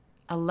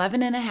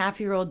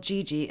11-and-a-half-year-old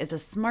GiGi is a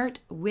smart,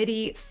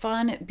 witty,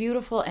 fun,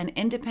 beautiful, and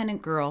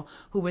independent girl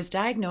who was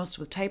diagnosed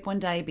with type 1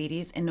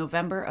 diabetes in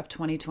November of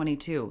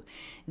 2022.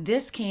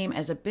 This came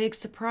as a big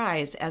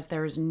surprise as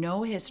there is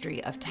no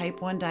history of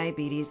type 1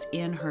 diabetes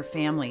in her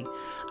family.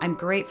 I'm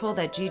grateful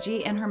that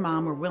GiGi and her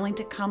mom were willing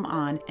to come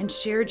on and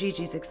share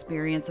GiGi's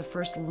experience of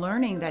first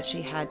learning that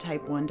she had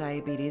type 1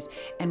 diabetes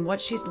and what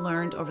she's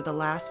learned over the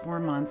last 4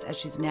 months as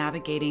she's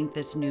navigating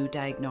this new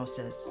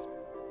diagnosis.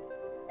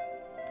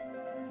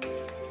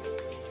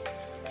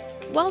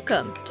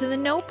 Welcome to the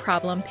No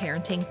Problem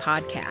Parenting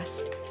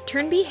Podcast.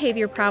 Turn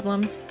behavior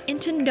problems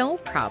into no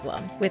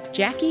problem with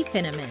Jackie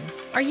Finneman.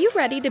 Are you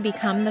ready to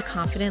become the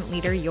confident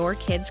leader your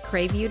kids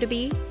crave you to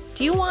be?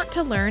 Do you want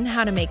to learn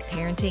how to make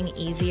parenting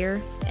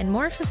easier and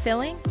more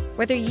fulfilling?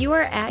 Whether you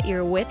are at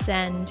your wit's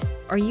end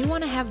or you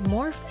want to have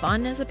more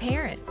fun as a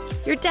parent,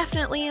 you're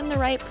definitely in the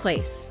right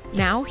place.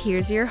 Now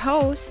here's your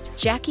host,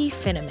 Jackie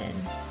Finneman.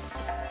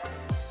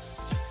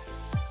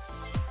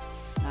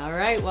 All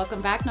right,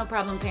 welcome back, No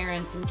Problem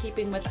Parents. In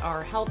keeping with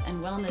our health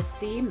and wellness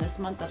theme this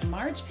month of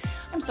March,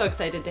 I'm so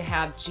excited to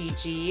have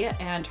GiGi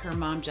and her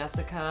mom,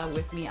 Jessica,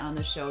 with me on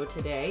the show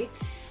today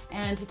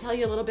and to tell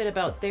you a little bit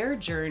about their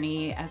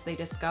journey as they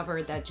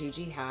discovered that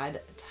GiGi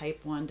had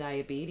type 1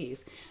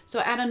 diabetes.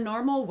 So at a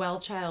normal well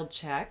child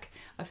check,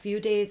 a few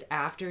days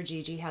after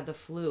GiGi had the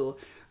flu,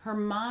 her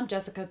mom,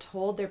 Jessica,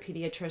 told their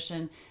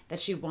pediatrician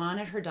that she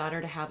wanted her daughter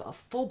to have a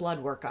full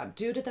blood workup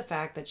due to the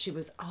fact that she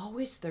was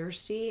always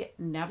thirsty,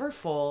 never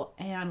full,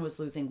 and was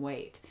losing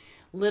weight.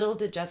 Little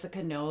did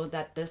Jessica know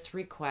that this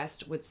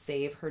request would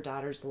save her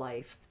daughter's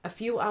life. A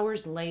few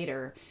hours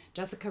later,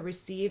 Jessica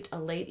received a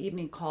late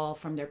evening call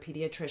from their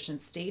pediatrician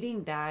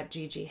stating that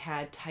GiGi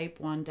had type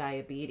 1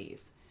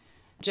 diabetes.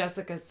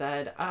 Jessica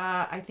said,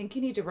 I think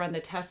you need to run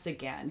the tests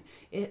again.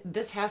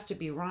 This has to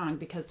be wrong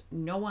because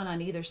no one on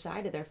either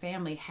side of their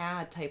family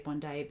had type 1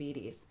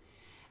 diabetes.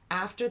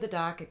 After the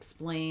doc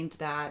explained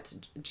that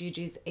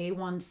GiGi's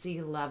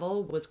A1C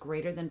level was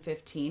greater than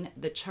 15,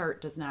 the chart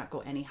does not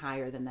go any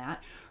higher than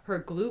that. Her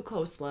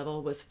glucose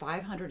level was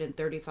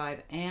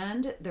 535,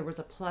 and there was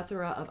a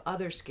plethora of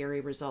other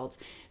scary results.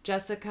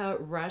 Jessica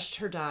rushed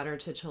her daughter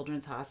to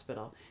Children's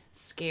Hospital,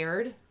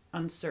 scared,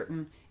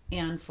 uncertain,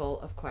 and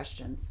full of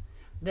questions.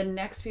 The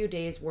next few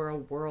days were a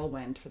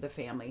whirlwind for the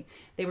family.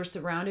 They were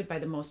surrounded by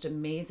the most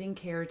amazing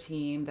care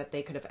team that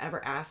they could have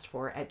ever asked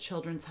for at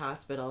Children's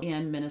Hospital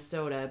in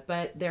Minnesota,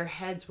 but their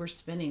heads were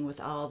spinning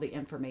with all the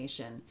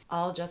information.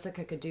 All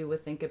Jessica could do was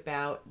think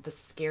about the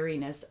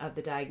scariness of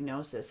the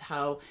diagnosis,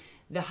 how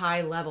the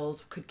high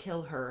levels could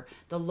kill her,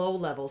 the low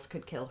levels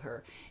could kill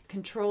her.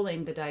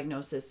 Controlling the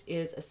diagnosis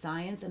is a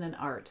science and an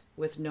art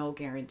with no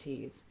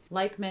guarantees.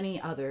 Like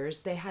many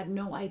others, they had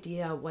no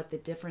idea what the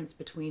difference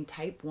between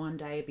type 1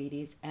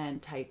 diabetes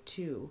and type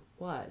 2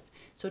 was.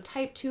 So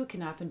type 2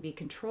 can often be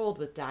controlled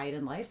with diet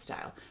and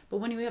lifestyle. But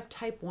when you have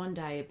type 1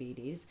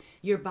 diabetes,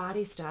 your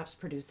body stops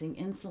producing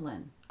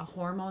insulin, a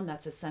hormone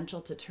that's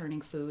essential to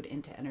turning food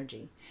into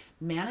energy.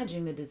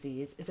 Managing the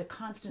disease is a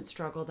constant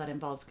struggle that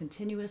involves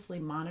continuously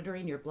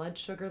monitoring your blood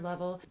sugar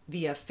level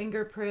via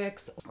finger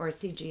pricks or a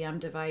CGM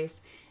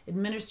device,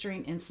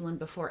 administering insulin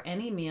before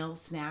any meal,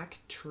 snack,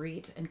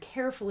 treat, and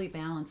carefully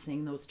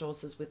balancing those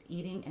doses with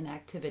eating and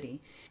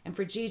activity. And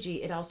for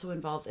GiGi, it also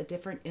involves a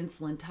different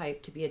insulin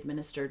type to be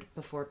administered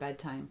before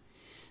bedtime.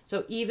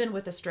 So even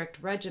with a strict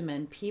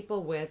regimen,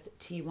 people with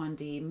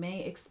T1D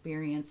may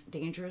experience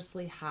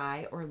dangerously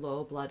high or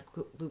low blood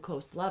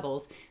glucose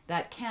levels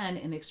that can,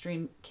 in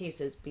extreme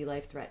cases, be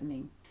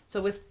life-threatening.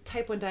 So with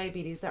type 1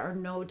 diabetes, there are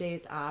no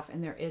days off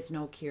and there is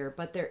no cure,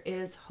 but there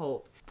is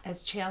hope.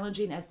 As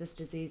challenging as this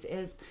disease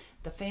is,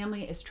 the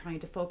family is trying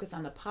to focus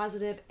on the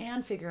positive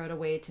and figure out a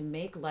way to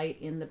make light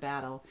in the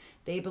battle.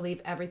 They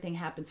believe everything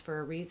happens for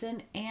a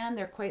reason, and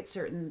they're quite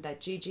certain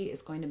that GiGi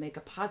is going to make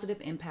a positive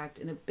impact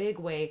in a big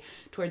way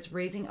towards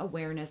raising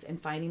awareness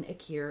and finding a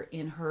cure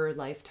in her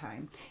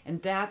lifetime.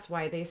 And that's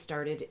why they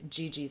started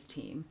GiGi's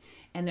team.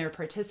 And they're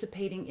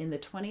participating in the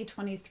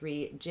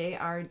 2023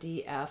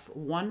 JRDF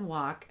One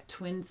Walk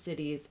Twin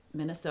Cities,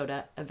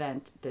 Minnesota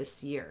event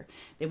this year.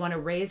 They want to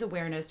raise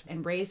awareness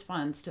and raise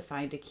funds to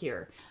find a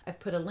cure. I've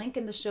put a link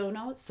in the show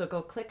notes, so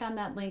go click on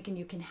that link and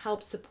you can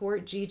help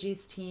support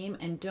GiGi's team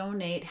and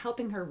donate,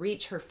 helping her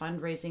reach her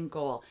fundraising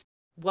goal.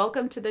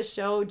 Welcome to the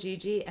show,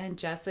 GiGi and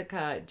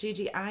Jessica.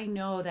 GiGi, I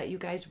know that you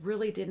guys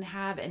really didn't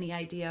have any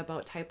idea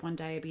about type 1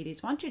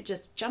 diabetes. Why don't you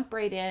just jump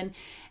right in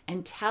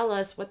and tell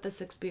us what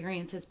this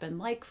experience has been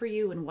like for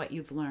you and what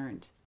you've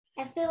learned?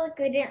 I feel like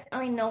we didn't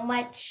really know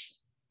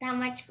that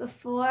much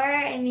before.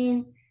 I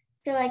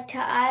feel like to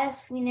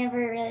us, we never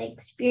really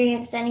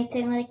experienced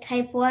anything like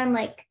type 1.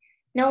 Like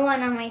no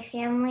one on my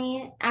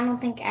family, I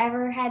don't think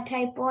ever had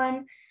type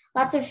 1.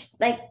 Lots of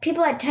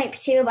people had type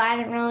 2, but I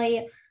didn't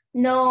really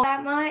know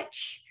that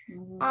much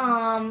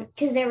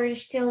because they were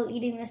still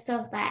eating the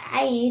stuff that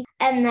I eat.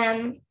 And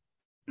then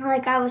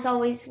I was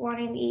always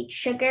wanting to eat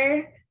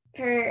sugar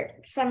for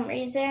some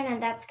reason,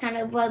 and that's kind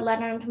of what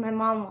led on to my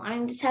mom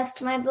wanting to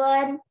test my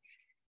blood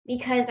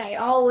because I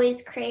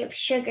always crave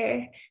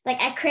sugar.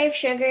 I crave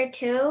sugar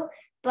too,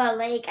 but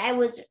like I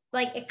was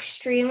like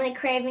extremely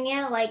craving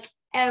it. Like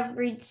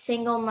every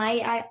single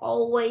night, I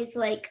always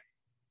like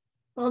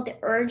felt the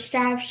urge to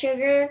have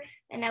sugar,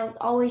 and I was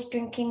always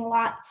drinking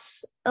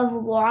lots of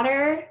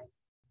water.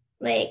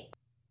 Like,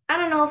 I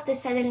don't know if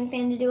this had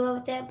anything to do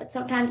with it, but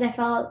sometimes I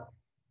felt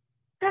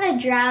kind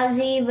of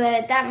drowsy,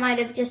 but that might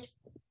have just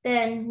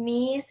been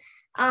me.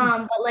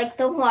 But like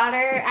the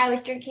water I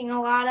was drinking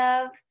a lot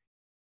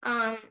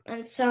of.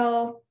 And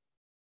so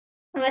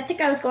I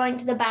think I was going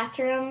to the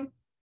bathroom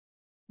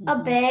a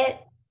bit,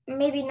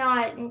 maybe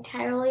not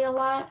entirely a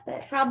lot,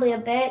 but probably a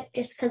bit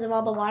just because of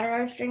all the water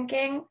I was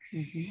drinking.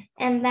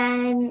 And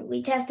then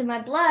we tested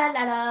my blood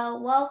at a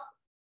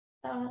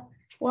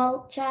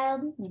well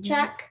child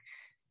check.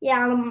 Yeah,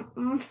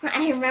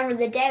 I remember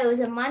the day. It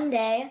was a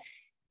Monday,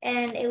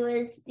 and it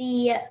was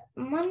the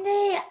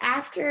Monday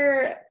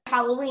after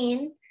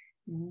Halloween.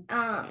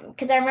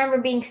 Because I remember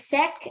being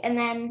sick, and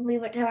then we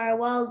went to our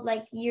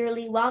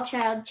yearly well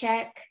child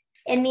check,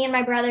 and me and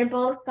my brother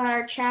both got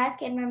our check,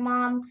 and my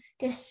mom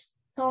just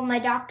told my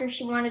doctor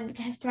she wanted to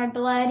test my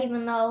blood,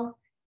 even though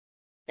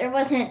there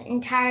wasn't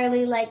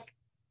entirely like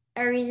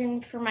a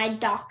reason for my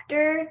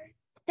doctor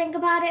to think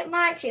about it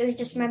much. It was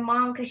just my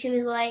mom, because she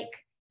was like,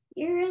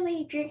 "You're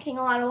really drinking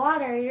a lot of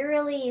water. You're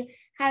really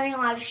having a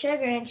lot of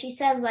sugar," and she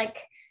said like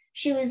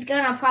she was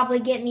gonna probably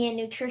get me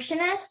a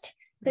nutritionist,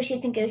 because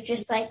she think it was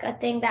just like a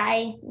thing that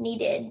I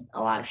needed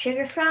a lot of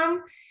sugar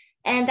from.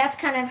 And that's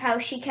kind of how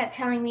she kept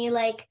telling me,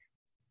 like,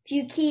 if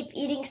you keep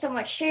eating so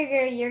much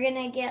sugar, you're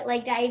going to get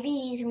like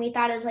diabetes. And we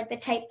thought it was like the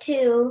type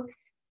 2.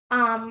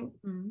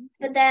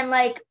 But then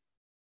like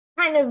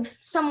kind of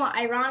somewhat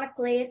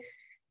ironically,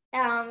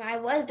 I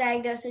was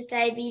diagnosed with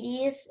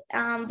diabetes,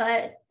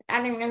 but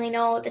I didn't really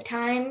know at the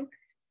time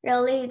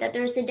really that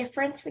there was a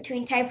difference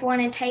between type 1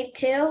 and type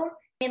 2. I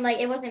mean, like,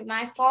 it wasn't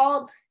my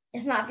fault.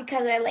 It's not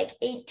because I like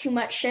ate too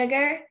much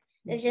sugar.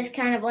 It's just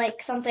kind of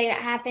like something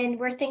that happened.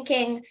 We're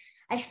thinking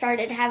I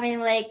started having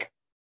like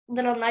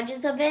little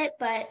nudges of it,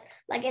 but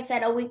like I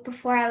said, a week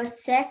before I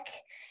was sick,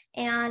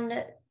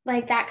 and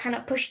like that kind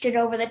of pushed it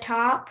over the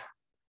top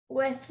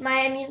with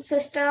my immune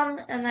system,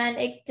 and then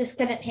it just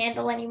couldn't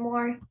handle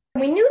anymore.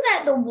 We knew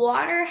that the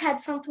water had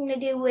something to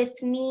do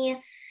with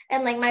me,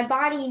 and like my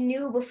body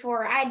knew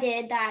before I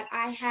did that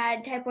I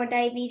had type 1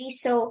 diabetes.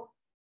 So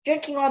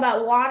drinking all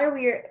that water,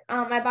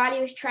 my body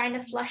was trying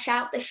to flush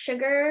out the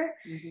sugar,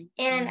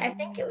 and I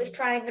think it was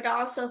trying to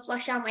also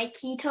flush out my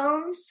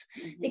ketones,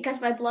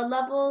 because my blood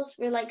levels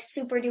were like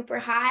super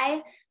duper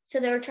high. So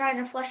they were trying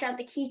to flush out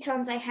the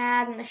ketones I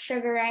had and the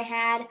sugar I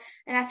had,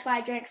 and that's why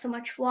I drank so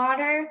much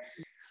water.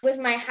 With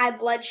my high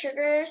blood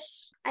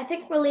sugars, I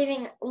think we're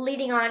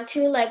leading on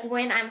to like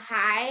when I'm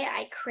high,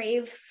 I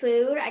crave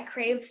food. I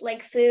crave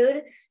like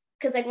food,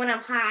 because like when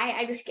I'm high,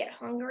 I just get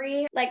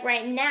hungry. Like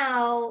right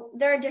now,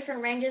 there are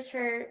different ranges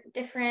for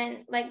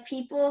different like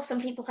people.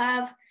 Some people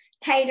have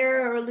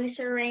tighter or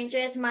looser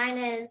ranges. Mine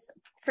is,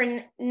 for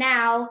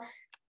now,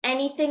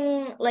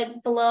 anything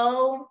like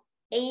below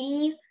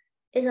 80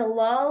 is a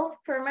low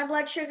for my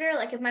blood sugar.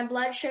 Like if my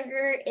blood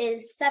sugar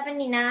is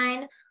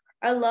 79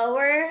 or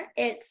lower,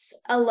 it's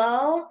a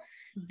low.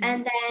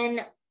 And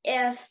then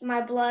if my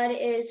blood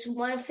is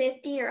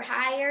 150 or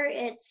higher,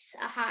 it's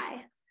a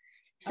high.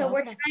 So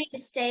we're trying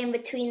to stay in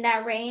between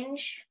that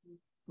range.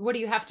 What do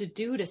you have to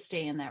do to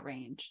stay in that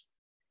range?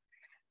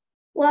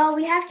 Well,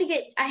 I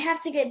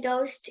have to get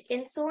dosed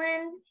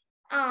insulin.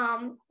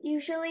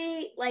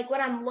 Usually like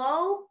when I'm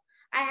low,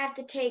 I have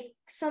to take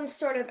some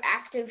sort of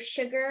active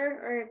sugar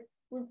or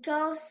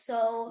glucose.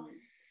 So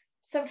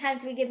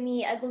sometimes we give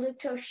me a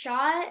glucose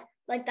shot,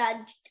 like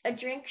a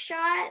drink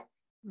shot.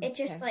 It's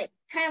just like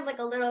kind of like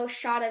a little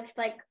shot of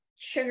like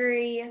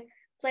sugary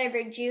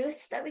flavored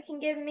juice that we can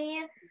give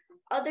me.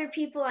 Other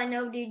people I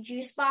know do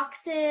juice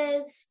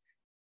boxes.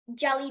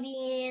 Jelly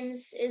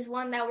beans is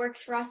one that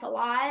works for us a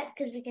lot,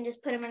 because we can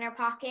just put them in our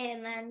pocket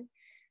and then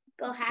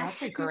go have.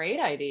 That's a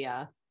great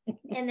idea.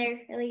 And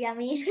they're really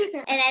yummy.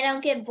 And I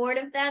don't get bored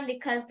of them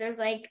because there's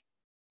like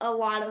a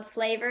lot of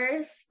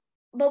flavors.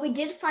 But we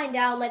did find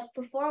out, like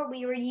before,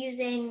 we were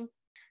using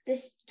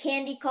this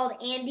candy called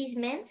Andes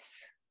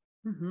Mints.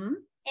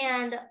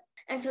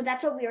 And so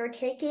that's what we were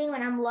taking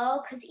when I'm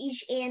low, because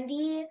each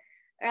Andy,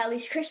 or at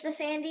least Christmas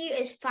Andy,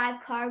 is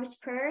 5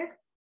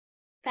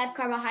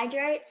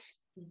 carbohydrates.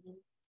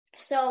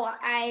 So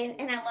I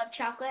love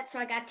chocolate, so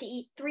I got to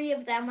eat 3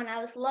 of them when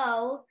I was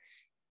low,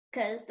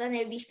 because then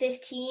it'd be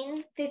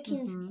 15. 15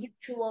 is the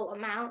usual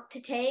amount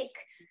to take.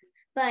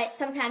 But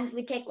sometimes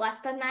we take less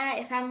than that.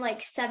 If I'm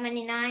like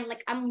 79,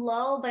 like I'm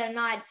low, but I'm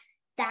not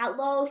that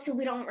low, so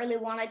we don't really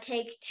want to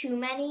take too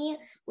many.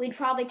 We'd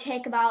probably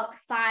take about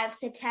 5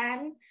 to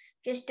 10,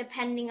 just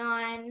depending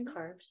on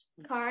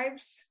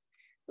carbs,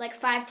 like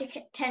 5 to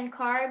 10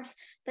 carbs.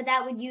 But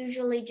that would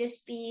usually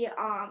just be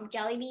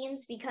jelly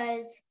beans,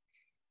 because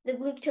the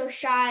glucose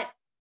shot,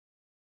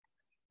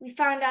 we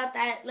found out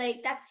that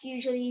like that's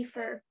usually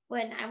for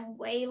when I'm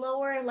way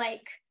lower,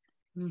 like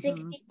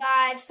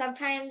 65.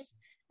 Sometimes,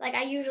 like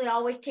I usually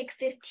always take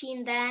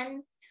 15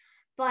 then,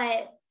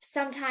 but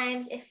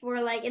sometimes if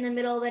we're like in the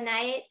middle of the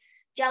night,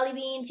 jelly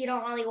beans, you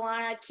don't really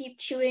want to keep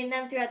chewing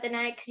them throughout the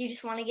night because you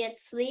just want to get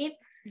sleep.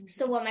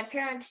 So what my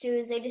parents do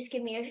is they just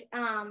give me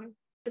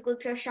the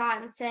glucose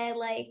shot and say,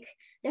 like,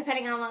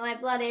 depending on what my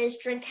blood is,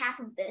 drink half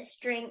of this,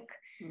 drink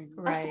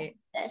right.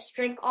 this,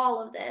 drink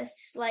all of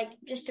this, like,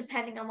 just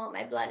depending on what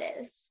my blood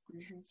is.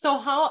 So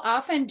how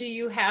often do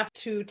you have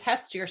to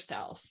test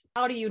yourself?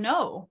 How do you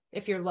know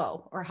if you're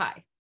low or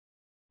high?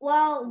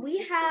 Well,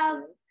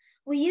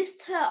 we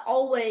used to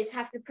always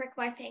have to prick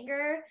my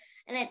finger,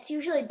 and it's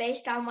usually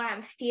based on what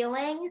I'm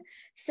feeling.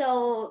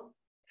 So,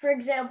 for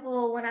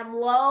example, when I'm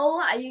low,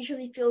 I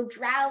usually feel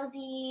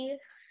drowsy,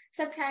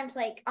 sometimes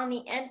like on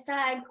the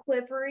inside,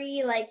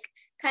 quivery, like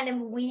kind of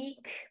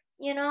weak,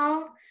 you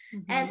know?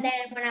 And then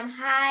when I'm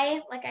high,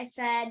 like I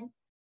said,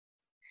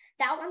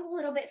 that one's a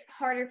little bit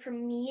harder for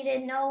me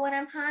to know when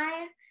I'm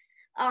high.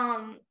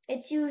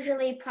 It's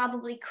usually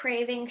probably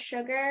craving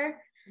sugar,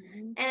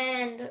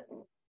 and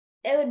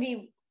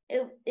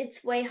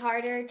it's way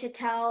harder to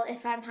tell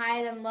if I'm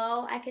high than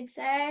low, I could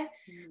say.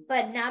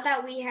 But now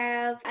that we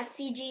have a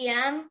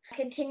CGM,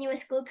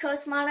 continuous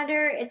glucose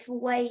monitor, it's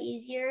way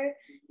easier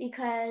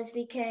because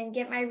we can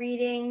get my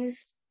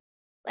readings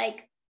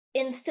like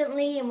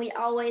instantly, and we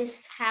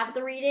always have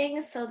the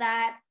readings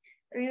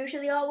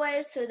usually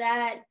always, so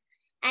that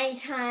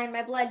anytime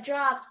my blood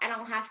drops, I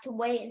don't have to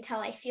wait until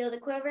I feel the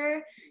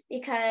quiver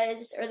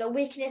or the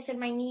weakness in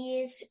my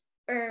knees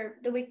or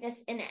the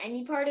weakness in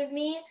any part of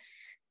me.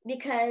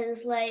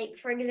 Because, like,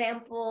 for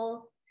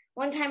example,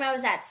 one time I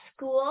was at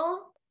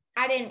school,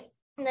 I didn't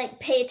like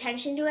pay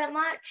attention to it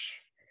much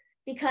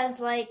because,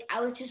 like,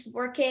 I was just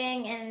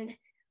working, and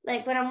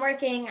like when I'm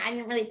working, I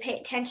didn't really pay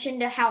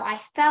attention to how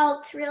I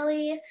felt,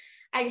 really.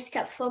 I just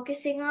kept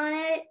focusing on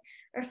it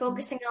or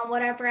focusing on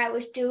whatever I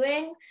was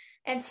doing.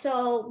 And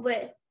so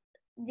with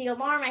the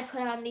alarm I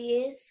put on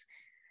these,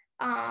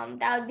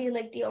 that would be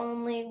like the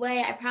only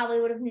way I probably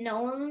would have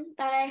known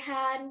that I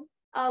had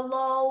a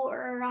low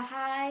or a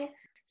high.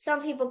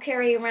 Some people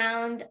carry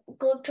around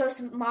glucose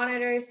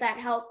monitors that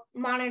help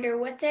monitor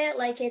with it.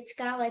 Like it's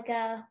like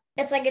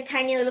a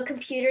tiny little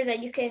computer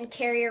that you can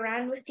carry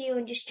around with you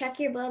and just check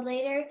your blood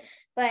later.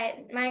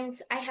 But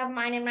I have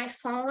mine in my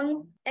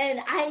phone, and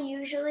I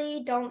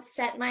usually don't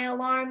set my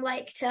alarm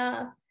like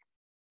to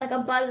like a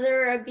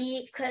buzzer or a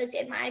beep, because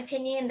in my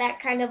opinion, that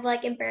kind of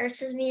like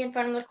embarrasses me in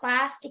front of the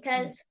class,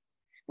 because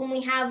when we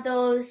have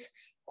those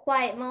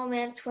quiet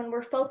moments when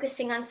we're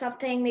focusing on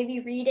something, maybe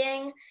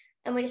reading,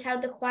 and we just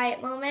have the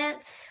quiet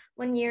moments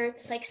when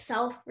it's like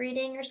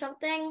self-reading or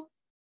something,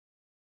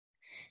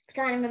 it's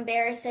kind of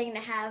embarrassing to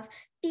have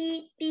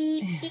beep,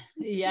 beep, beep.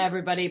 Yeah,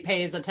 everybody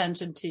pays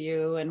attention to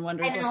you and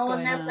wonders what's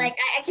going on. Like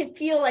I could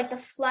feel like the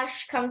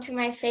flush come to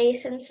my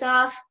face and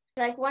stuff.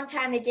 Like one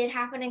time it did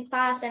happen in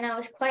class, and I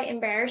was quite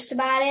embarrassed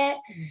about it.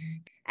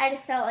 I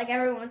just felt like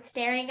everyone was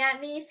staring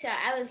at me, so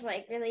I was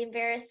like really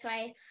embarrassed. So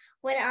I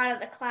went out of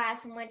the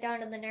class and went down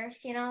to the nurse,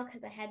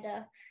 because I had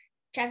to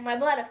check my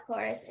blood, of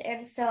course.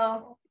 And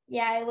so,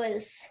 yeah, it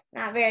was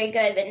not very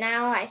good. But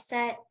now I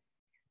set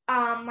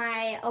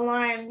my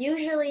alarm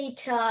usually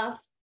to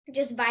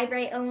just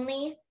vibrate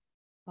only.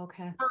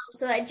 Okay.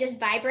 So it just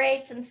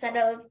vibrates instead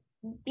of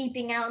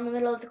beeping out in the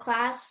middle of the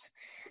class.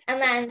 And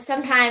then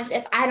sometimes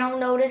if I don't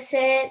notice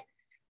it,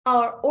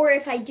 or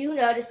if I do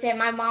notice it,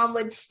 my mom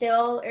would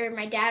still, or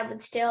my dad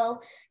would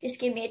still just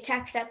give me a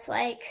text that's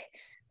like,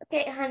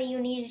 okay, honey, you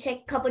need to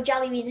take a couple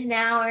jelly beans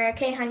now, or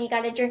okay, honey, you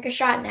got to drink a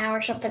shot now,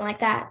 or something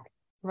like that.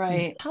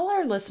 Right. Tell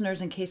our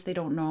listeners, in case they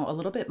don't know, a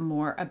little bit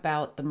more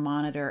about the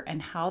monitor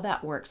and how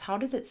that works. How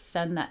does it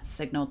send that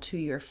signal to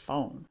your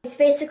phone? It's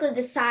basically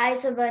the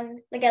size of a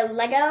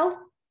Lego,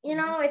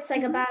 it's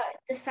like about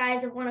the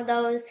size of one of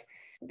those,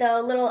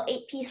 the little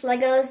 8-piece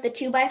Legos, the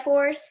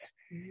 2x4s.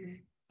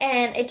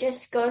 And it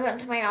just goes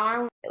onto my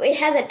arm. It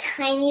has a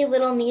tiny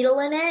little needle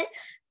in it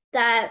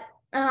that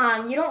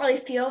you don't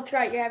really feel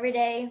throughout your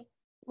everyday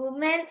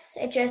movements.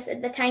 It's just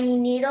the tiny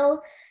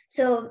needle.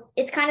 So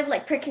it's kind of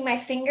like pricking my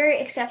finger,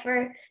 except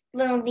for the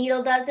little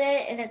needle does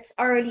it, and it's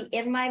already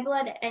in my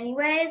blood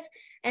anyways.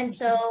 And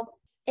so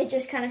it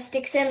just kind of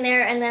sticks in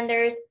there. And then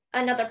there's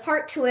another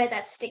part to it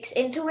that sticks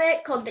into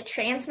it called the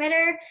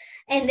transmitter.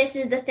 And this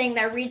is the thing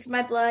that reads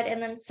my blood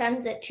and then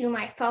sends it to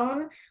my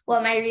phone,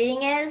 what my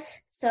reading is.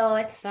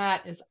 So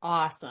that is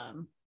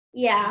awesome.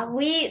 Yeah,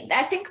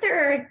 I think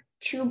there are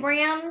two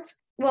brands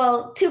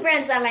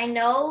that I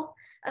know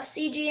of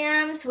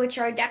CGMs, which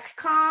are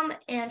Dexcom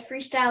and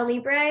Freestyle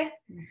Libre.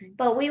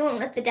 But we went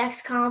with the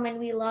Dexcom and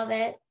we love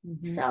it.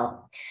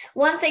 So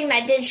one thing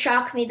that did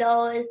shock me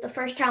though is the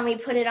first time we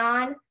put it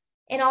on,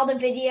 in all the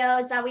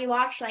videos that we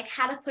watched, like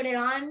how to put it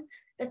on,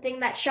 the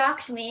thing that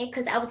shocked me,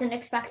 because I wasn't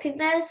expecting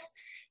this,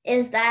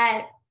 is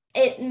that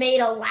it made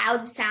a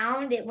loud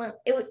sound.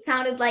 It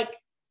sounded like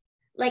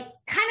kind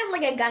of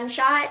like a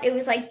gunshot. It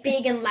was like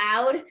big and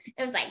loud.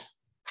 It was like,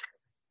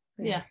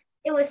 yeah.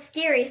 It was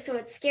scary, so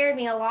it scared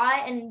me a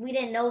lot, and we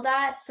didn't know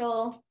that,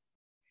 so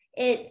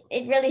it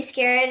really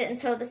scared. And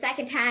so the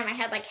second time I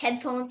had like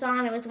headphones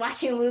on, I was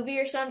watching a movie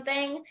or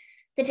something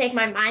to take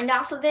my mind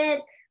off of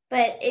it.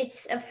 But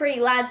it's a pretty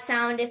loud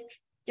sound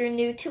you're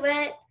new to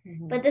it.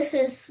 But this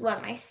is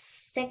my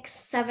 6th,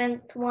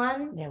 7th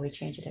one. Yeah, we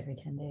change it every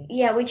 10 days.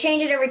 Yeah, we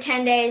change it every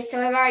 10 days. So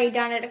I've already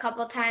done it a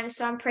couple of times.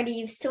 So I'm pretty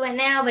used to it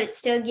now, but it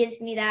still gives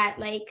me that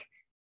like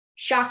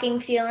shocking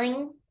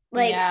feeling.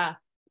 Like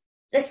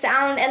the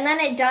sound, and then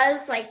it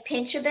does like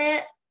pinch a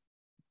bit.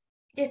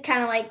 It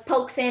kind of like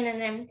pokes in, and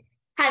then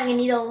having a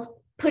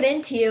needle put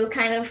into you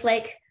kind of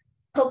like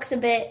pokes a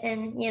bit,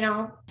 and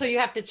So you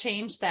have to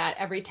change that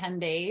every 10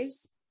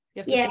 days?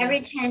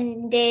 Every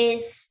 10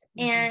 days.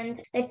 And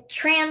the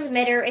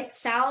transmitter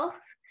itself,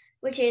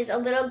 which is a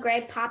little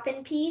gray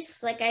pop-in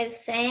piece, like I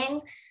was saying,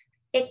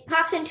 it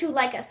pops into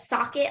like a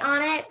socket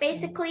on it,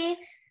 basically.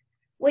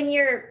 When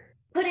you're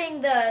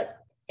putting the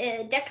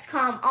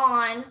Dexcom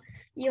on,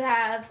 you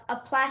have a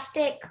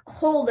plastic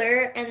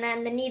holder, and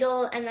then the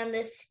needle, and then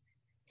this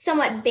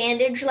somewhat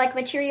bandage-like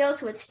material,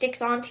 so it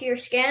sticks onto your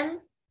skin.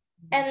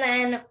 And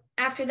then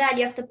after that,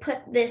 you have to put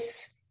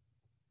this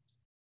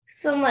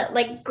somewhat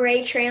like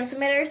gray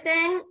transmitter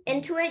thing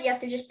into it. You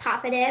have to just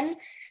pop it in,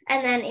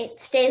 and then it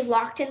stays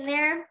locked in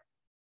there.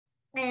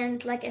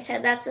 And like I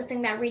said, that's the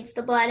thing that reads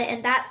the blood,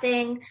 and that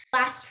thing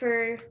lasts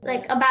for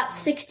like about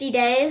 60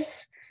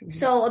 days.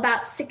 So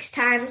about 6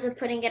 times of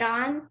putting it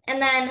on.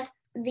 And then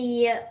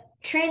the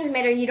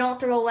transmitter you don't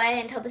throw away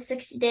until the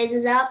 60 days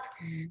is up.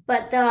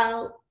 But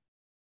the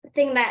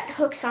thing that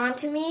hooks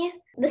onto me,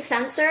 the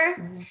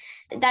sensor,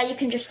 that you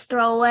can just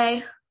throw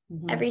away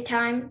every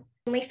time.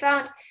 And we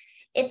found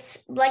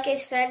it's, like I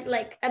said,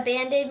 like a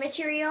Band-Aid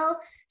material.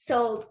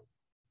 So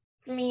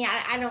for me,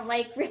 I don't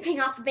like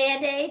ripping off a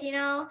Band-Aid,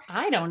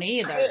 I don't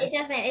either.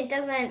 It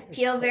doesn't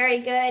feel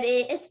very good.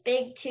 It's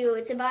big too.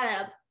 It's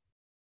about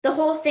the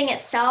whole thing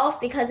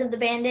itself, because of the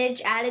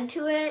bandage added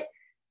to it.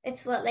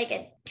 It's like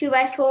a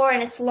 2x4,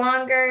 and it's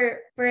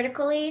longer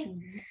vertically.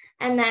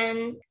 And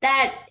then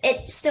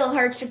it still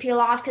hurts to peel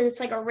off because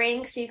it's like a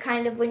ring. So you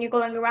kind of, when you're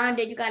going around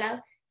it, you got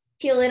to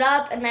peel it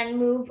up and then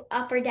move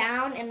up or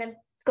down and then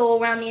go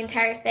around the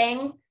entire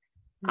thing.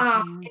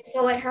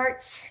 So it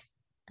hurts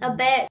a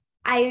bit.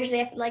 I usually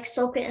have to like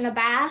soak it in a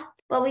bath.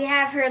 But we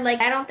have her, like,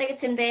 I don't think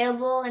it's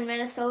available in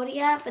Minnesota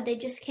yet, but they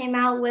just came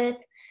out with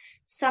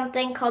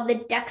something called the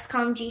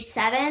Dexcom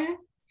G7.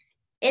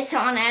 It's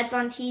on ads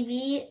on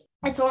TV.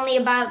 It's only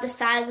about the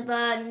size of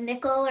a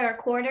nickel or a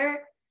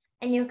quarter,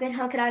 and you can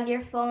hook it onto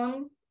your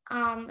phone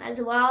as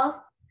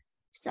well.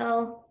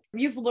 So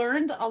you've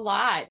learned a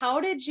lot.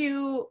 How did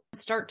you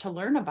start to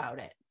learn about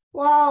it?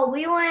 Well,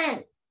 we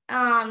went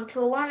to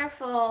a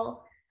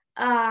wonderful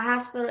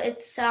hospital.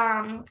 It's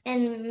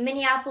in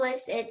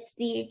Minneapolis. It's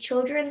the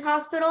Children's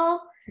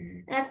Hospital.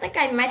 And I think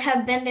I might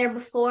have been there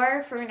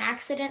before for an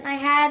accident I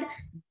had,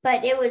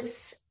 but they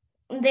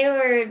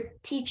were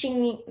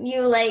teaching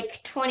you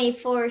like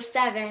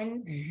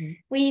 24/7.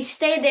 We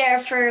stayed there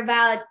for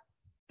about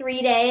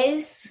 3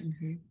 days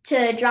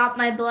to drop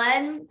my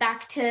blood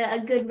back to a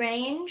good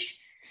range.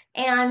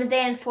 And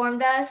they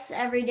informed us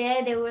every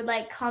day. They would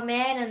like come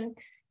in, and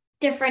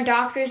different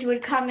doctors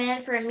would come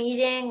in for a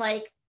meeting.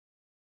 Like,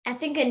 I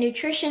think a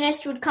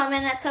nutritionist would come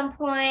in at some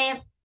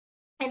point,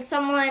 and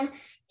someone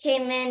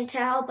came in to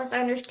help us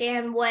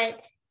understand what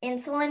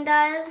insulin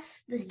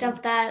does, the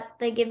stuff that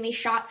they give me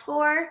shots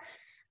for,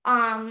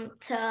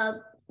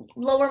 to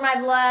lower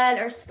my blood,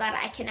 or so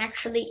that I can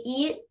actually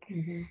eat.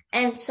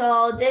 And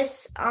so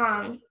this,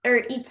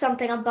 or eat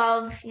something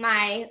above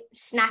my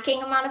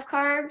snacking amount of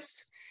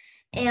carbs.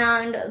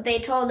 And they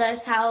told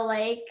us how,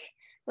 like,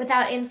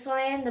 without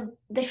insulin,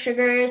 the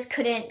sugars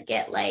couldn't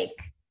get like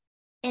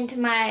into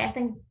my, I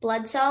think,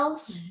 blood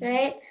cells,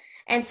 right?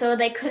 And so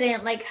they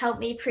couldn't like help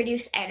me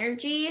produce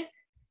energy.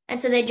 And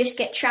so they just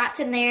get trapped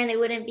in there, and they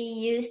wouldn't be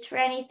used for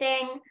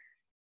anything.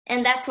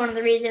 And that's one of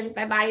the reasons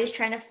my body was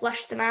trying to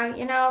flush them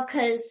out,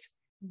 because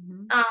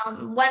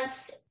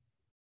once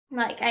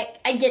like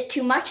I get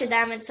too much of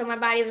them, and so my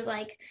body was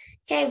like,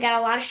 okay, we've got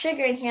a lot of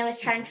sugar in here, let's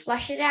try and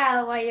flush it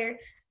out while you're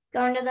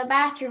going to the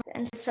bathroom.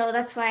 And so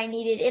that's why I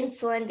needed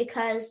insulin,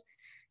 because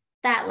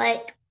that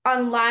like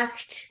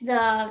unlocked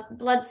the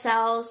blood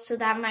cells so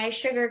that my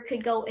sugar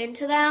could go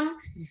into them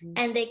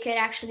and they could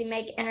actually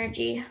make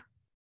energy.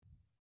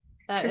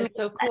 That is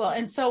so cool.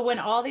 And so when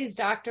all these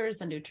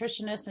doctors and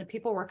nutritionists and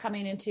people were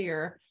coming into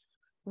your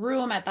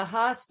room at the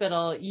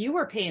hospital, you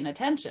were paying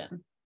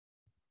attention.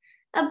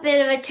 A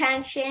bit of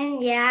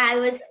attention. Yeah, I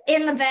was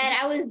in the bed.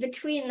 I was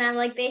between them.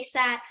 Like, they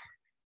sat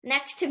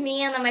next to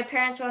me, and then my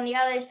parents were on the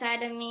other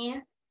side of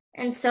me.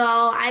 And so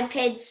I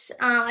paid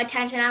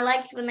attention. I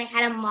liked when they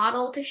had a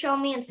model to show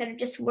me instead of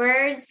just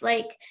words.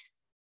 Like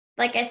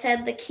I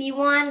said, the key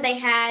one, they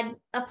had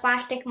a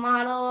plastic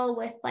model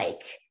with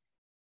like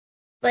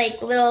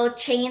little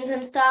chains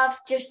and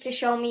stuff, just to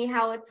show me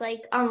how it's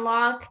like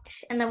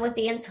unlocked, and then with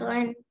the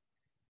insulin,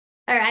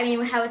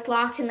 how it's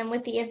locked, and then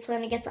with the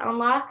insulin it gets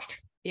unlocked.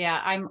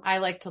 Yeah, I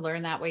like to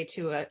learn that way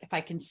too. If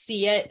I can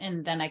see it,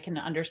 and then I can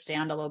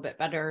understand a little bit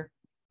better.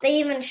 They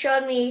even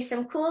showed me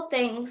some cool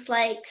things,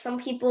 like some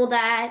people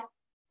that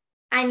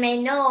I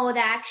may know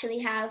that actually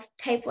have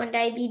type 1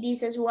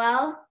 diabetes as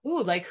well.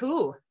 Ooh, like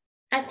who?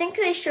 I think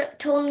they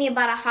told me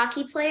about a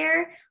hockey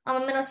player on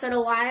the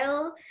Minnesota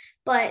Wild,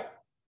 but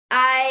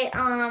I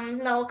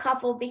know a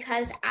couple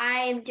because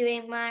I'm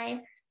doing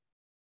my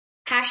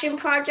passion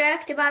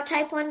project about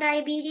type 1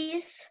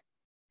 diabetes.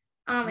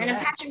 And a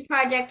Yes. passion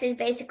project is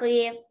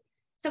basically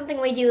something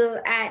we do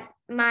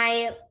in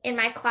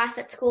my class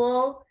at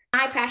school.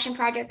 My passion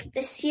project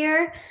this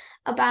year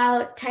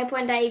about type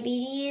 1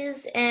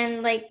 diabetes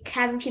and like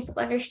having people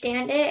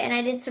understand it. And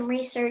I did some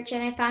research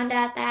and I found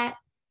out that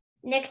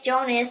Nick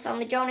Jonas on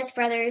the Jonas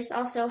Brothers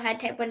also had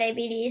type 1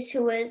 diabetes,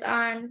 who was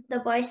on The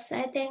Voice,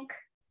 I think.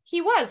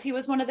 He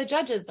was one of the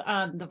judges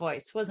on The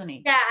Voice, wasn't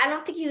he? Yeah, I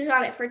don't think he was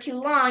on it for too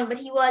long, but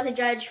he was a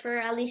judge for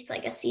at least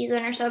like a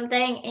season or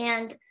something.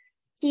 And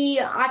he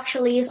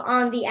actually is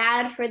on the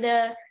ad for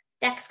the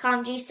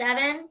Dexcom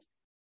G7.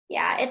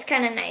 Yeah, it's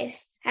kind of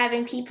nice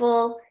having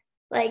people,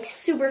 like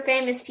super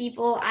famous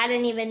people I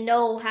didn't even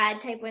know had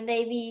type 1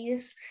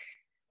 diabetes.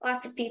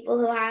 Lots of people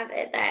who have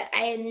it that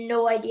I had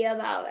no idea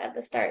about at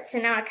the start. So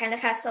now I kind of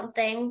have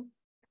something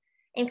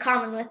in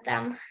common with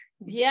them.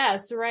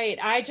 Yes, right.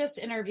 I just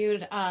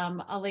interviewed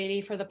a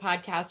lady for the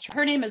podcast.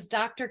 Her name is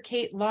Dr.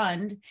 Kate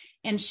Lund,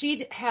 and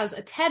she has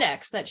a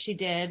TEDx that she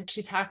did.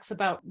 She talks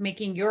about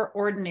making your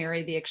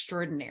ordinary the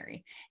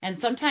extraordinary. And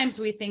sometimes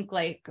we think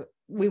like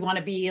we want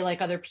to be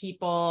like other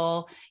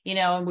people,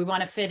 and we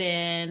want to fit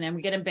in, and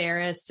we get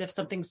embarrassed if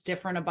something's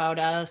different about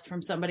us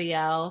from somebody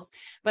else.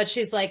 But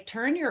she's like,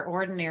 turn your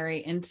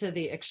ordinary into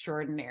the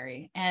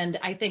extraordinary. And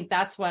I think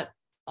that's what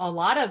a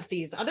lot of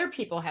these other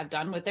people have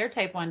done with their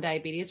type 1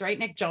 diabetes, right?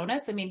 Nick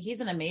Jonas, I mean,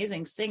 he's an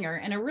amazing singer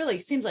and it really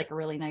seems like a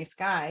really nice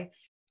guy,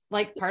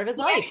 like part of his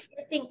life.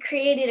 I think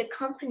created a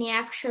company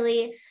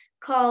actually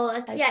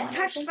called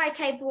Touched by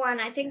Type 1.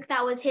 I think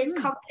that was his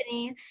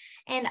company.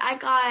 And I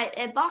got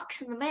a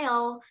box in the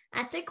mail.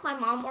 I think my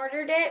mom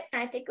ordered it.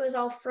 I think it was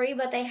all free,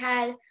 but they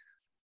had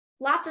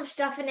lots of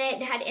stuff in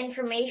it. It had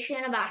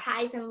information about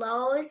highs and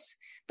lows.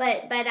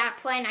 But by that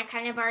point, I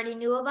kind of already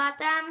knew about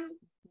them.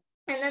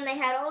 And then they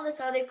had all this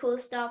other cool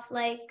stuff,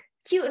 like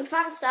cute and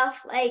fun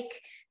stuff, like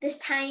this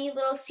tiny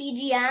little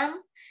CGM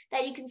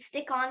that you can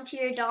stick onto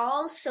your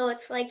dolls. So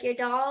it's like your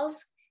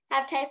dolls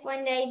have type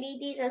 1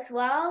 diabetes as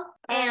well.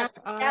 And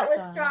awesome. That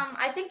was from,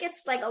 I think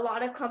it's like a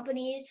lot of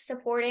companies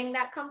supporting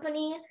that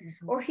company,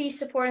 or he's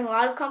supporting a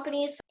lot of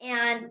companies.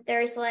 And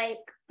there's like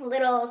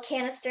little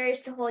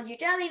canisters to hold your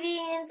jelly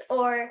beans,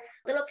 or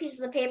little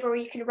pieces of paper where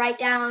you can write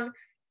down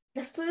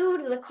the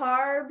food, the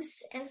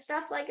carbs, and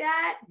stuff like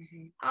that.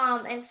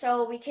 And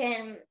so we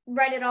can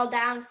write it all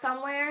down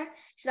somewhere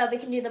so that we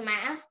can do the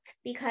math,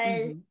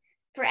 because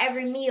for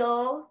every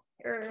meal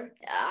or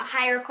a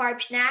higher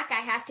carb snack,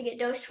 I have to get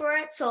dosed for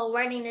it. So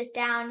writing this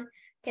down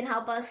can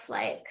help us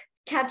like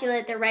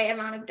calculate the right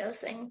amount of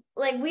dosing.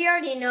 Like we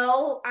already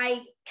know,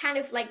 I kind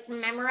of like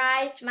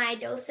memorized my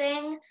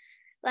dosing.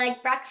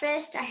 Like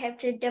breakfast, I have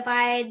to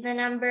divide the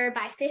number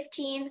by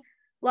 15.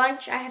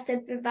 Lunch, I have to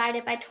divide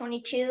it by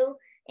 22.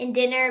 And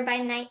dinner by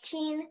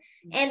 19.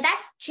 And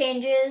that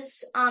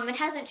changes. It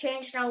hasn't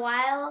changed in a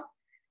while,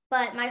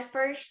 but my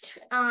first,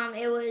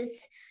 it was,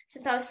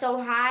 since I was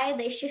so high,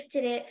 they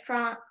shifted it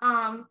from,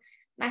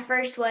 my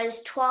first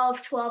was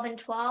 12, 12, and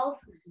 12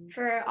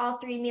 for all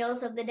 3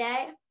 meals of the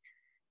day.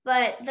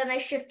 But then they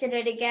shifted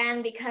it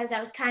again because I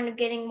was kind of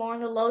getting more on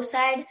the low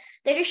side.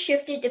 They just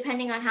shifted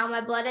depending on how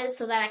my blood is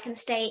so that I can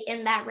stay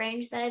in that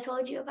range that I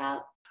told you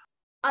about.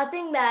 A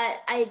thing that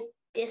I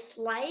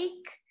dislike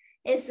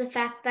is the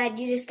fact that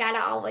you just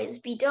gotta always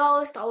be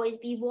dosed, always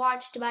be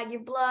watched about your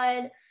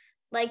blood.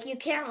 Like you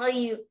can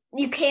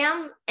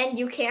and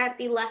you can't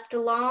be left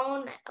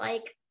alone.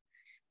 Like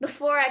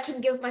before I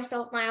can give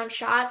myself my own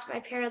shots, my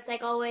parents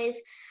like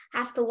always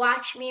have to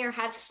watch me, or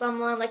have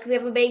someone, like we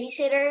have a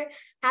babysitter,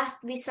 has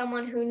to be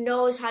someone who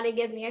knows how to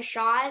give me a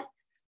shot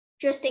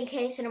just in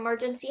case an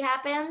emergency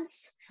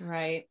happens.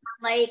 Right.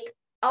 Like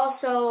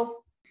also,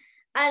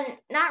 I'm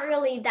not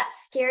really that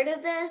scared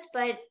of this,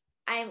 but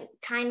I'm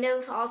kind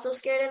of also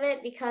scared of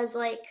it because,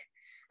 like,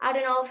 I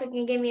don't know if it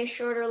can give me a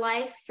shorter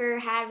life for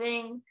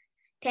having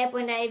type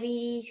 1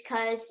 diabetes,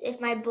 because if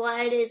my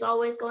blood is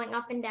always going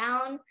up and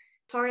down,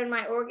 it's hard in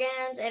my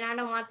organs, and I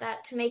don't want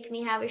that to make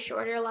me have a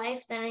shorter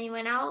life than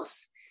anyone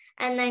else.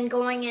 And then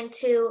going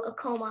into a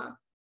coma.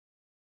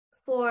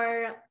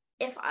 For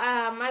if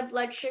my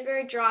blood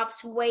sugar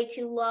drops way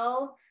too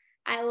low,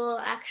 I will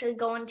actually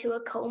go into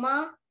a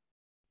coma.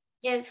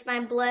 If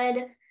my blood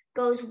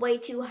goes way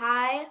too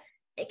high,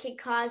 it can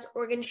cause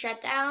organ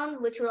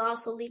shutdown, which will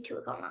also lead to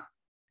a coma.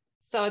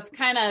 So it's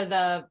kind of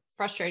the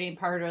frustrating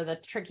part, or the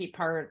tricky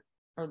part,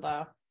 or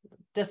the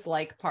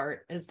dislike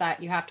part, is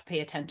that you have to pay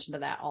attention to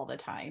that all the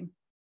time.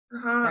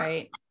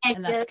 Right.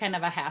 And that's kind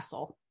of a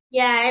hassle.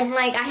 Yeah. And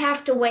like, I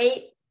have to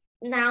wait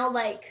now,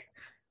 like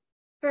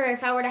for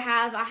if I were to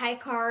have a high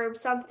carb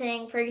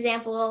something, for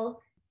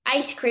example,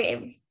 ice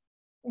cream.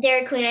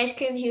 Dairy Queen ice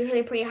cream is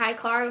usually pretty high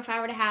carb. If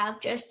I were to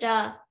have just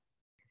a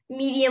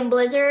medium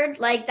blizzard,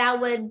 like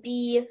that would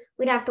be,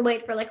 we'd have to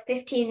wait for like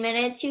 15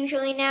 minutes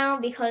usually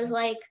now, because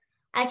like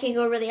I can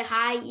go really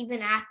high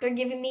even after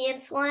giving me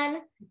insulin.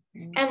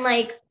 And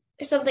like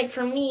something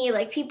for me,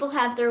 like people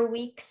have their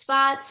weak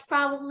spots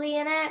probably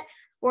in it.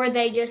 where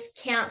they just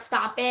can't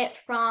stop it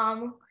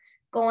from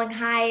going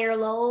high or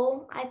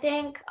low, I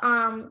think.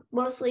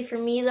 Mostly for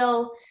me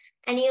though,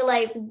 any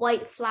like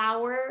white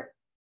flour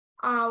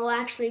will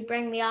actually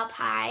bring me up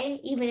high.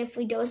 Even if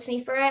we dose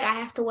me for it, I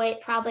have to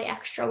wait probably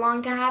extra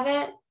long to have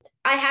it.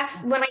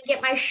 When I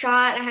get my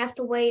shot, I have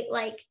to wait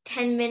like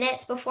 10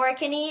 minutes before I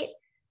can eat.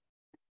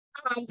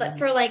 But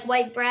for like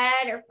white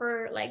bread or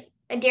for like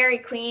a Dairy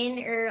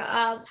Queen or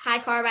a high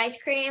carb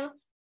ice cream,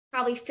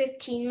 probably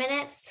 15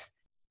 minutes.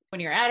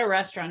 When you're at a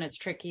restaurant, it's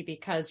tricky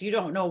because you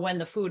don't know when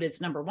the food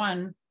is, number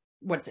one,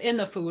 what's in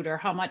the food or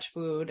how much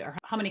food or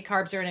how many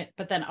carbs are in it.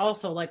 But then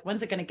also like,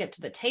 when's it going to get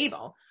to the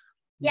table?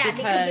 Yeah,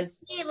 because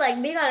we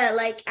gotta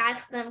like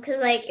ask them,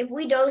 because like if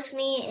we dose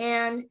me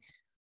and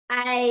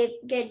I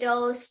get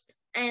dosed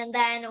and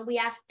then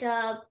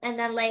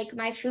like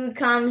my food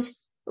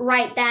comes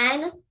right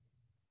then,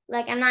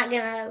 like I'm not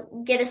gonna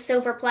get a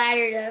silver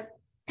platter to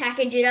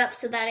package it up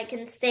so that it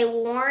can stay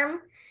warm.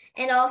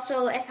 And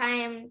also if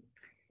I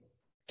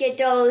get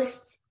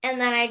dosed and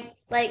then I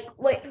like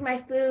wait for my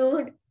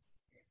food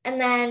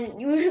and then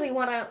usually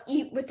want to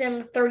eat within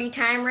the 30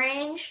 time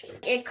range,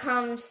 it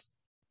comes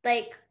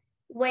like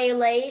way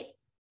late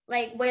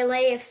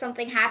if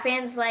something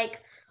happens, like,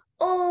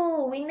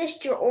 oh, we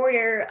missed your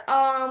order,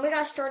 we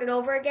gotta start it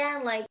over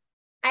again, like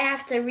I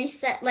have to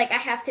reset, like I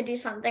have to do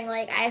something,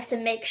 like I have to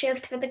make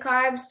shift for the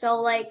carbs,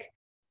 so like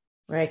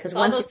right, because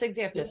all those things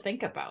you have to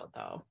think about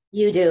though.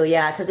 You do,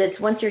 yeah, because it's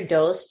once you're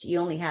dosed, you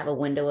only have a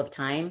window of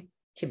time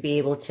to be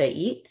able to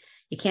eat.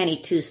 You can't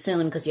eat too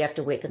soon because you have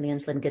to wait till the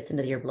insulin gets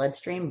into your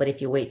bloodstream. But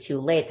if you wait too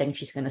late, then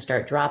she's going to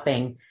start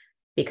dropping,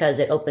 because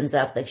it opens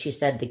up, like she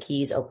said, the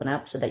keys open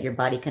up so that your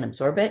body can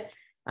absorb it.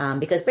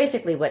 Because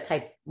basically what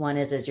type 1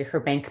 is her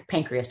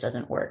pancreas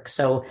doesn't work.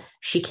 So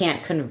she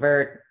can't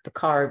convert the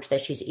carbs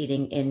that she's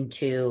eating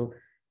into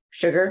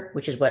sugar,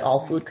 which is what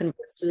all food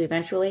converts to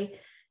eventually.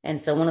 And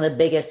so one of the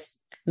biggest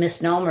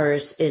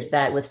misnomers is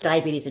that with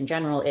diabetes in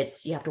general,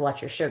 you have to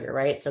watch your sugar,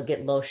 right? So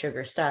get low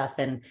sugar stuff.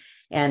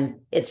 And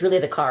it's really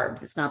the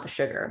carbs. It's not the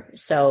sugar.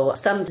 So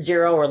some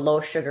zero or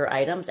low sugar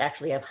items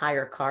actually have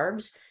higher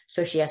carbs.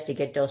 So she has to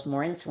get dosed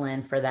more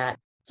insulin for that.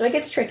 So it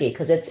gets tricky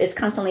because it's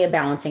constantly a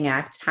balancing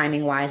act,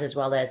 timing wise, as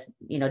well as,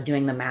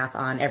 doing the math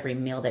on every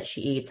meal that she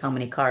eats, how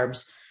many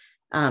carbs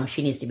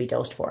she needs to be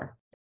dosed for.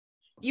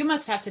 You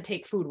must have to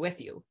take food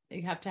with you.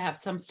 You have to have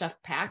some stuff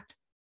packed.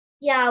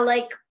 Yeah,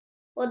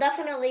 well,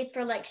 definitely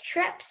for like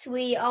trips,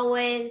 we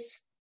always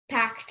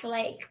packed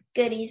like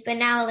goodies, but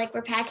now like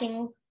we're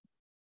packing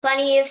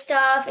plenty of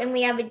stuff, and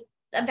we have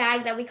a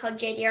bag that we call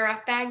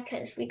JDRF bag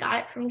because we got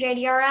it from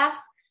JDRF,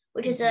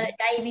 which is a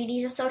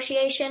diabetes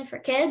association for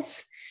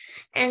kids.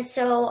 And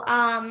so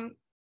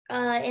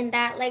in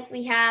that, like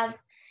we have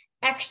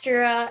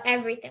extra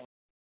everything.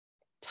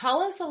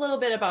 Tell us a little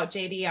bit about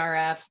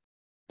JDRF.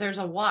 There's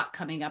a walk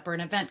coming up or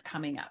an event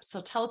coming up.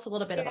 So tell us a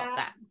little bit about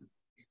that.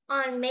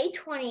 On May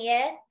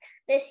 20th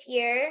this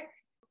year,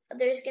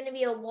 there's going to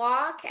be a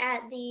walk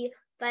at the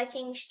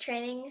Vikings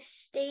training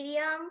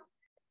stadium,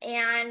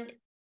 and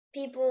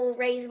people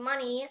raise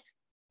money,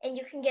 and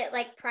you can get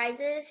like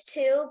prizes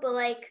too, but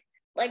like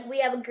we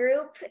have a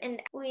group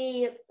and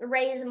we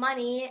raise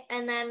money,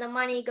 and then the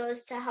money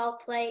goes to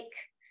help like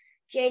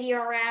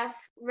JDRF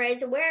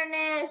raise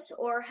awareness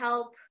or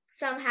help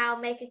somehow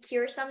make a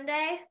cure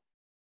someday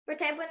for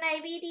type 1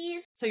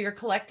 diabetes. So you're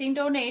collecting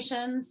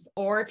donations,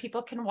 or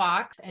people can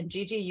walk. And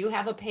GiGi, you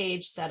have a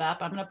page set up.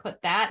 I'm going to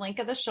put that link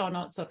in the show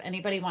notes. So if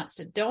anybody wants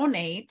to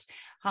donate,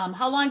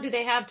 how long do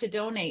they have to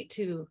donate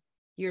to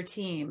your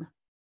team?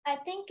 I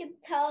think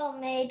until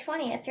May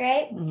 20th,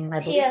 right? I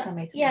believe until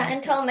May 20th. Yeah,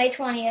 until May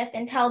 20th,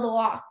 until the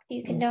walk,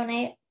 you can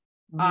donate.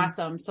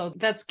 Awesome. So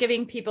that's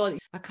giving people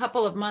a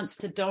couple of months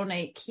to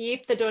donate.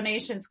 Keep the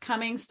donations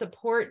coming.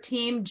 Support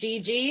Team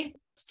GiGi.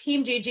 It's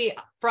Team GiGi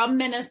from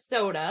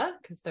Minnesota,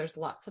 because there's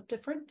lots of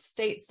different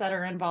states that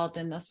are involved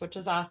in this, which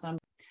is awesome.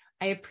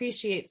 I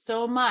appreciate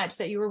so much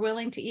that you were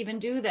willing to even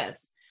do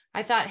this.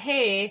 I thought,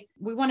 hey,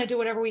 we want to do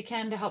whatever we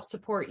can to help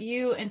support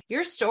you, and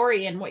your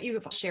story and what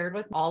you've shared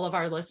with all of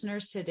our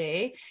listeners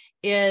today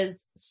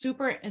is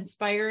super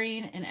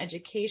inspiring and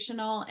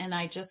educational. And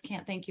I just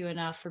can't thank you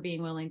enough for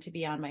being willing to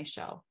be on my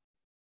show.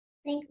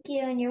 Thank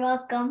you. And you're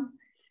welcome.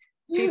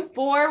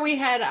 Before we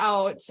head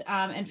out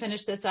and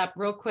finish this up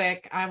real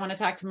quick, I want to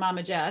talk to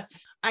Mama Jess.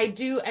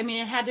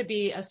 It had to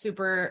be a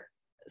super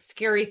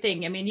scary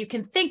thing. I mean, you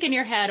can think in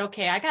your head,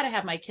 okay, I got to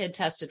have my kid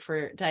tested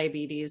for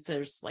diabetes.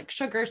 There's like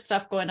sugar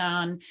stuff going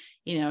on.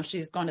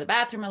 She's going to the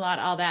bathroom a lot,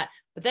 all that.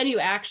 But then you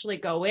actually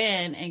go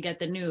in and get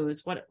the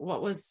news.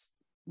 What's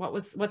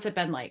it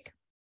been like?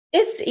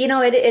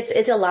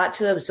 It's a lot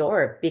to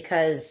absorb,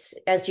 because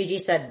as GiGi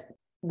said,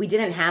 we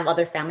didn't have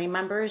other family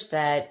members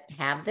that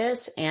have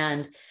this,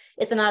 and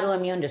it's an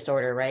autoimmune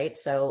disorder, right?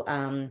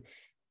 So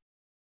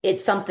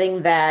it's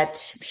something that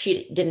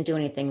she didn't do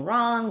anything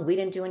wrong. We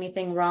didn't do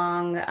anything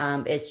wrong.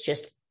 It's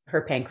just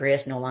her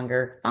pancreas no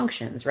longer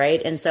functions,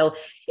 right? And so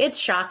it's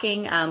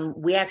shocking.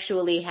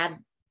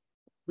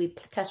 We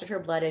tested her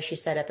blood, as she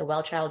said, at the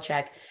well child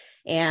check,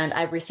 and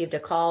I received a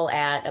call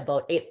at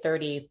about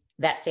 8:30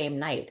 that same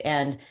night.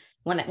 And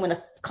when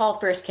the call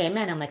first came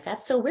in, I'm like,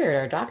 that's so weird.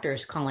 Our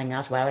doctor's calling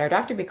us. Why would our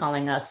doctor be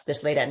calling us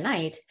this late at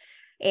night?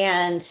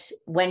 And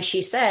when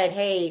she said,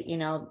 hey,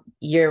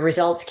 your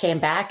results came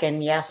back,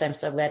 and yes, I'm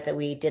so glad that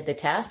we did the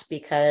test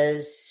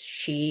because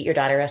your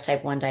daughter has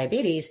type 1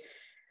 diabetes.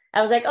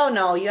 I was like, oh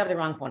no, you have the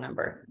wrong phone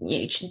number.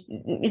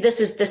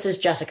 This is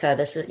Jessica.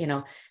 This is,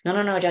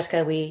 no,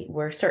 Jessica,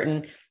 we're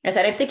certain. I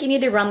said, I think you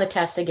need to run the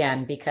tests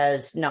again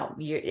because no,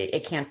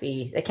 it can't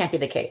be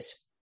the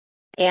case.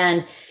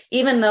 And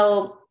even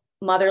though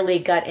motherly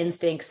gut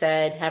instinct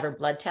said have her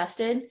blood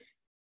tested,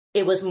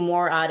 it was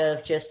more out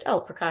of just,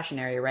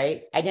 precautionary,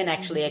 right? I didn't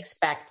actually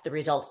expect the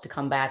results to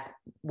come back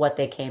what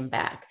they came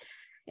back.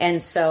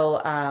 And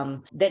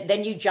so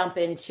then you jump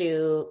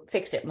into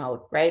fix it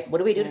mode, right? What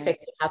do we do to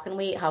fix it?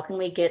 How can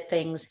we get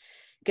things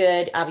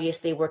good?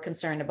 Obviously, we're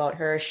concerned about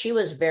her. She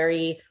was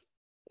very,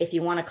 if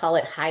you want to call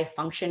it high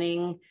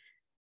functioning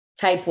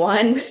type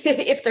 1,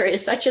 if there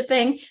is such a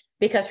thing,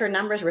 because her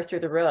numbers were through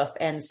the roof.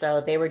 And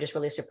so they were just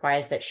really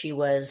surprised that she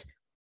was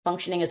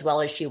functioning as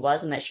well as she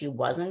was, and that she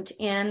wasn't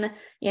in, a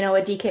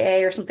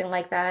DKA or something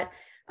like that.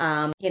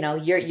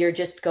 You're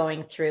just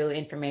going through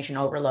information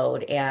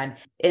overload, and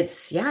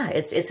it's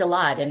a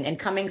lot. And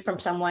coming from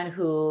someone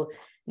who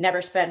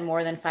never spent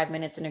more than 5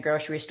 minutes in a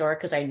grocery store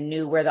because I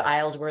knew where the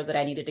aisles were that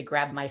I needed to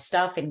grab my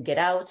stuff and get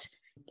out,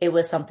 it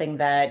was something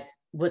that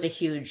was a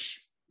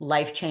huge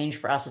life change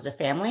for us as a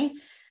family,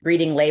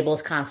 reading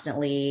labels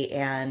constantly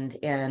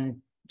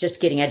and just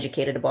getting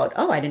educated about,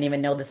 I didn't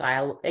even know this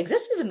aisle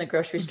existed in the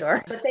grocery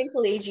store. But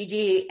thankfully,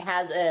 GiGi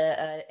has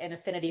an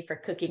affinity for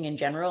cooking in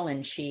general,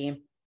 and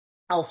she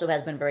also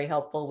has been very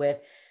helpful with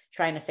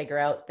trying to figure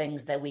out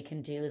things that we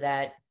can do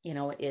that,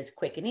 is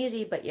quick and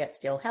easy, but yet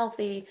still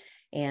healthy,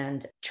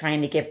 and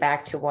trying to get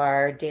back to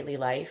our daily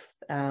life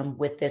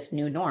with this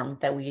new norm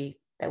that we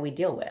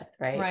deal with.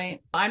 Right.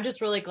 Right. I'm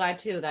just really glad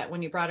too, that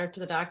when you brought her to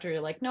the doctor,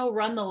 you're like, no,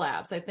 run the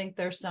labs. I think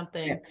there's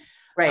something.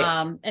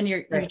 Right. And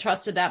you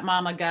trusted that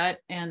mama gut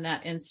and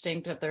that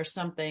instinct of there's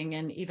something.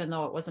 And even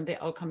though it wasn't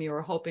the outcome you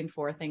were hoping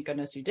for, thank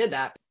goodness you did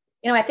that.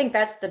 I think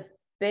that's the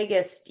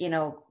biggest,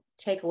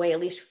 takeaway, at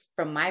least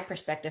from my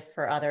perspective,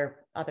 for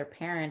other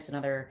parents and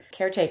other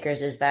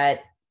caretakers, is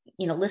that,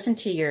 listen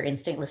to your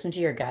instinct, listen to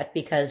your gut,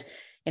 because,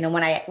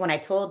 when I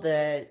told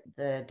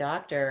the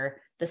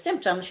doctor the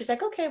symptoms, she's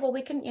like, okay, well,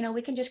 we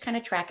can just kind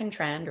of track and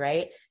trend.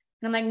 Right.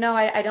 And I'm like, no,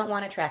 I don't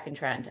want to track and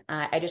trend.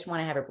 I just want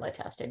to have her blood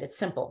tested. It's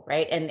simple.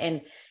 Right.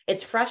 And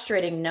it's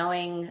frustrating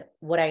knowing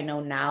what I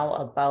know now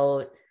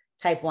about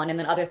type 1 and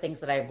then other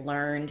things that I've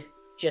learned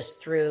just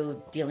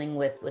through dealing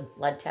with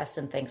blood tests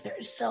and things.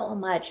 There's so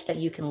much that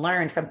you can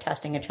learn from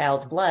testing a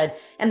child's blood,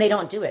 and they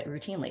don't do it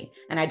routinely.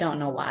 And I don't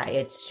know why.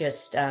 It's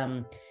just,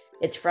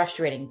 it's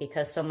frustrating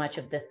because so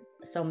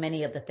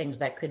many of the things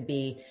that could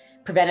be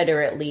prevented,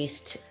 or at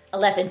least a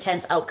less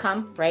intense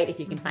outcome, right? If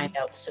you can find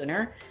out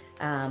sooner,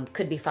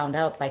 could be found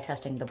out by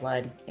testing the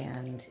blood.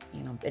 And,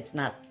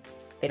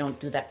 they don't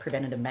do that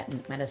preventative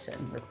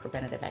medicine or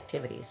preventative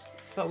activities.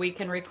 But we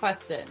can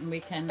request it, and we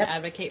can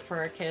advocate for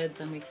our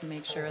kids, and we can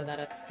make sure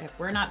that if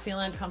we're not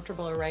feeling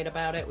comfortable or right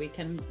about it, we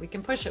can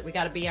push it. We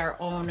got to be our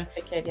own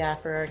kid. Yeah.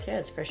 For our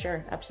kids, for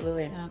sure.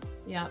 Absolutely.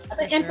 Yeah.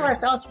 And for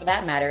ourselves, for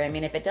that matter. I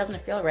mean, if it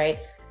doesn't feel right,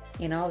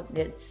 you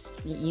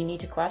need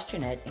to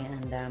question it.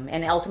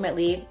 And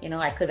ultimately,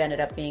 I could have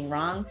ended up being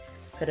wrong,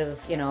 could have,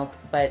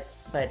 but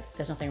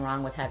there's nothing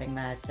wrong with having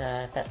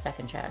that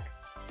second check.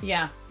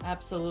 Yeah,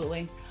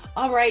 absolutely.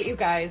 All right, you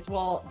guys.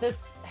 Well,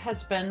 this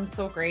has been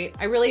so great.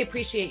 I really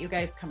appreciate you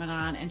guys coming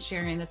on and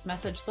sharing this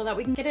message so that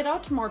we can get it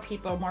out to more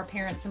people, more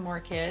parents, and more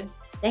kids.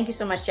 Thank you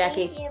so much,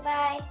 Jackie. Thank you.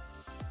 Bye.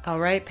 All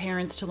right,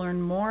 parents, to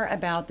learn more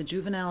about the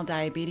Juvenile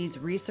Diabetes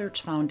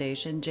Research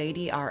Foundation,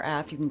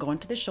 JDRF, you can go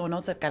into the show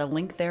notes. I've got a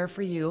link there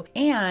for you.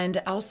 And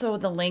also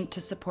the link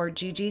to support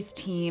GiGi's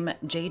team,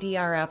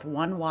 JDRF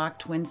One Walk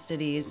Twin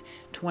Cities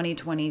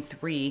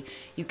 2023.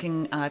 You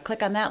can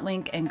click on that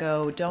link and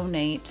go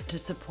donate to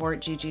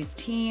support GiGi's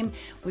team.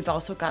 We've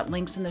also got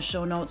links in the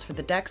show notes for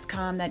the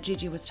Dexcom that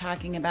GiGi was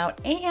talking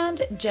about, and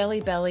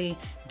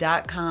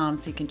JellyBelly.com,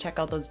 so you can check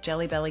out those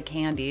Jelly Belly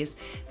candies.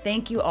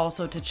 Thank you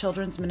also to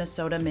Children's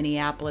Minnesota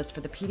Minneapolis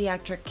for the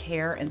pediatric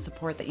care and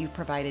support that you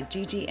provided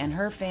GiGi and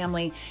her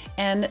family,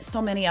 and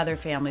so many other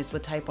families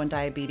with type 1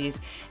 diabetes.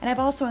 And I've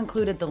also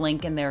included the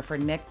link in there for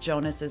Nick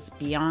Jonas's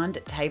Beyond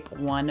Type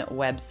 1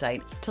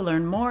 website. To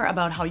learn more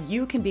about how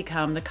you can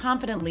become the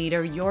confident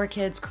leader your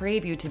kids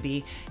crave you to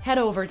be, head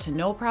over to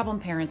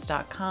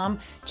noproblemparents.com.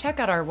 Check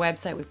out our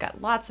website. We've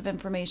got lots of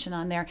information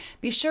on there.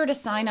 Be sure to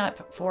sign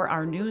up for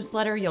our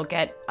newsletter. You'll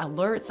get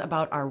alerts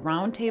about our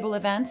roundtable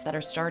events that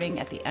are starting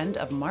at the end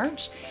of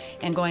March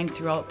and going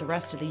throughout the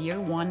rest of the year,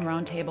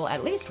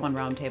 at least one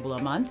roundtable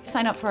a month.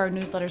 Sign up for our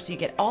newsletter so you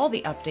get all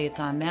the updates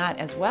on that,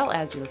 as well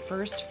as your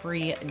first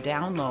free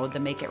download, the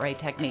Make It Right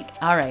technique.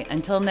 All right,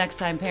 until next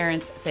time,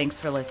 parents, thanks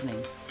for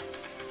listening.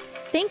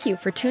 Thank you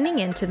for tuning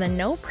in to the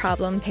No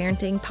Problem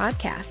Parenting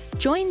Podcast.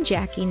 Join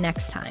Jackie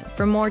next time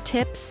for more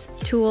tips,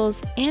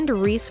 tools, and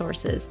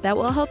resources that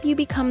will help you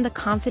become the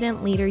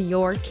confident leader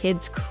your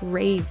kids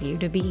crave you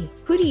to be.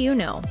 Who do you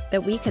know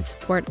that we could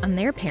support on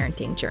their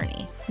parenting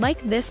journey? Like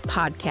this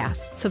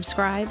podcast,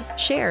 subscribe,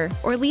 share,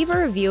 or leave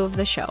a review of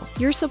the show.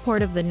 Your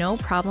support of the No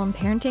Problem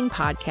Parenting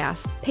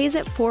Podcast pays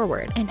it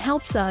forward and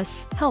helps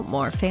us help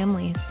more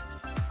families.